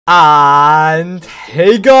And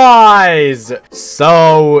hey guys,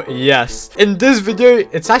 so yes, in this video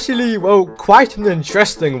it's actually, well, quite an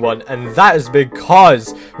interesting one, and that is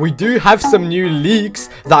because we do have some new leaks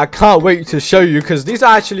that I can't wait to show you, because these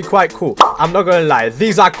are actually quite cool. I'm not gonna lie,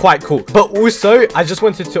 these are quite cool. But also I just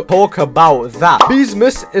wanted to talk about that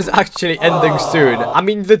beesmas is actually ending soon. I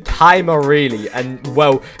mean, the timer really, and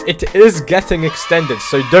well, it is getting extended,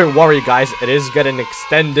 so don't worry guys, it is getting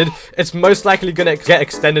extended. It's most likely gonna get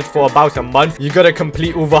extended for about a month. You gotta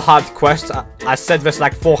complete all the hard quests. I said this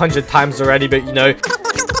like 400 times already, but you know,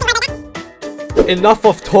 enough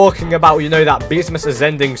of talking about, you know, that beesmas is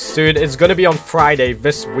ending soon. It's gonna be on Friday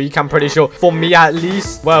this week, I'm pretty sure, for me at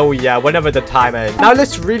least. Well, yeah, whenever the time ends. Now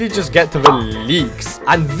let's really just get to the leaks,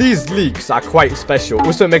 and these leaks are quite special.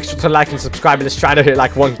 Also make sure to like and subscribe. Let's try to hit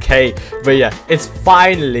like 1k. But yeah, it's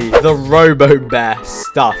finally the Robo bear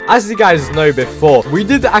stuff. As you guys know, before we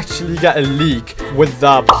did actually get a leak with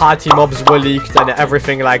the party mobs were leaked and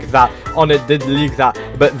everything like that. Onett did leak that,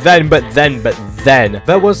 but then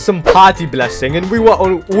there was some party blessing, and we were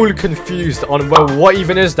all confused on, well, what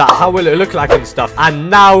even is that, how will it look like and stuff. And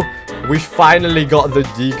now we finally got the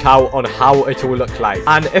decal on how it will look like,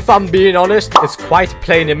 and if I'm being honest, it's quite a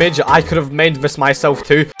plain image. I could have made this myself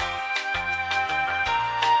too.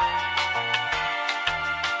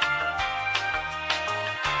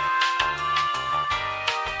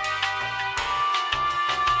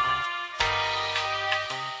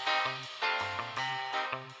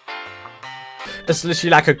 It's literally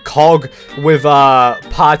like a cog with a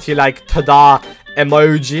party like tada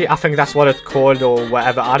emoji. I think that's what it's called, or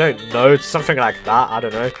whatever. I don't know. It's something like that. I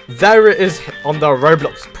don't know. There it is on the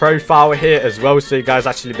Roblox profile here as well, so you guys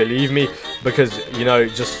actually believe me, because, you know,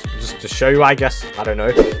 just to show you, I guess. I don't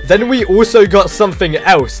know. Then we also got something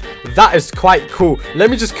else that is quite cool. Let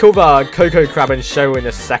me just kill the cocoa crab and show in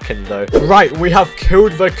a second though. Right, we have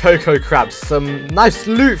killed the cocoa crab. Some nice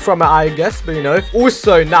loot from it, I guess, but you know.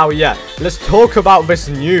 Also now, yeah, let's talk about this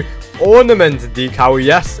new ornament decal.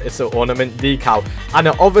 Yes, it's an ornament decal, and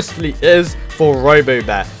it obviously is for Robo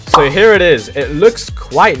Bear. So here it is. It looks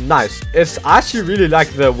quite nice. I actually really like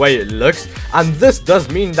the way it looks, and this does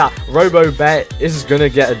mean that Robo Bear is gonna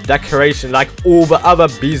get a decoration like all the other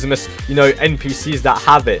beesmas, you know, NPCs that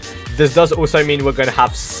have it. This does also mean we're gonna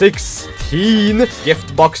have 16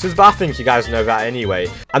 gift boxes, but I think you guys know that anyway.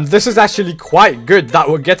 And this is actually quite good that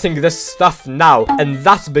we're getting this stuff now, and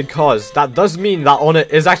that's because that does mean that Onett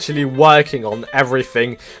is actually working on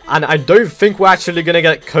everything, and I don't think we're actually gonna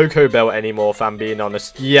get Cocoa Bell anymore, if I'm being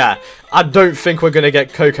honest. Yeah, I don't think we're gonna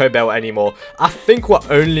get Cocoa Bell anymore. I think we're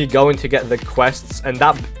only going to get the quests, and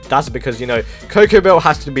that's because, you know, Cocoa Bell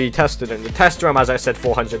has to be tested in the test room, as I said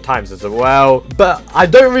 400 times as well. But I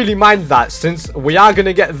don't really mind that, since we are going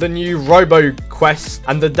to get the new Robo quest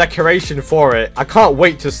and the decoration for it. I can't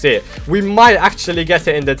wait to see it. We might actually get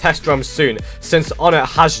it in the test room soon, since Onett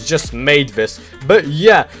has just made this. But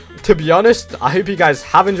yeah, to be honest, I hope you guys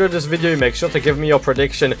have enjoyed this video. Make sure to give me your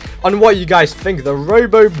prediction on what you guys think the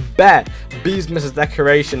Robo Bear beesmas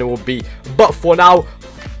decoration will be. But for now,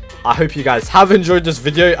 I hope you guys have enjoyed this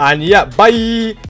video, and yeah, bye!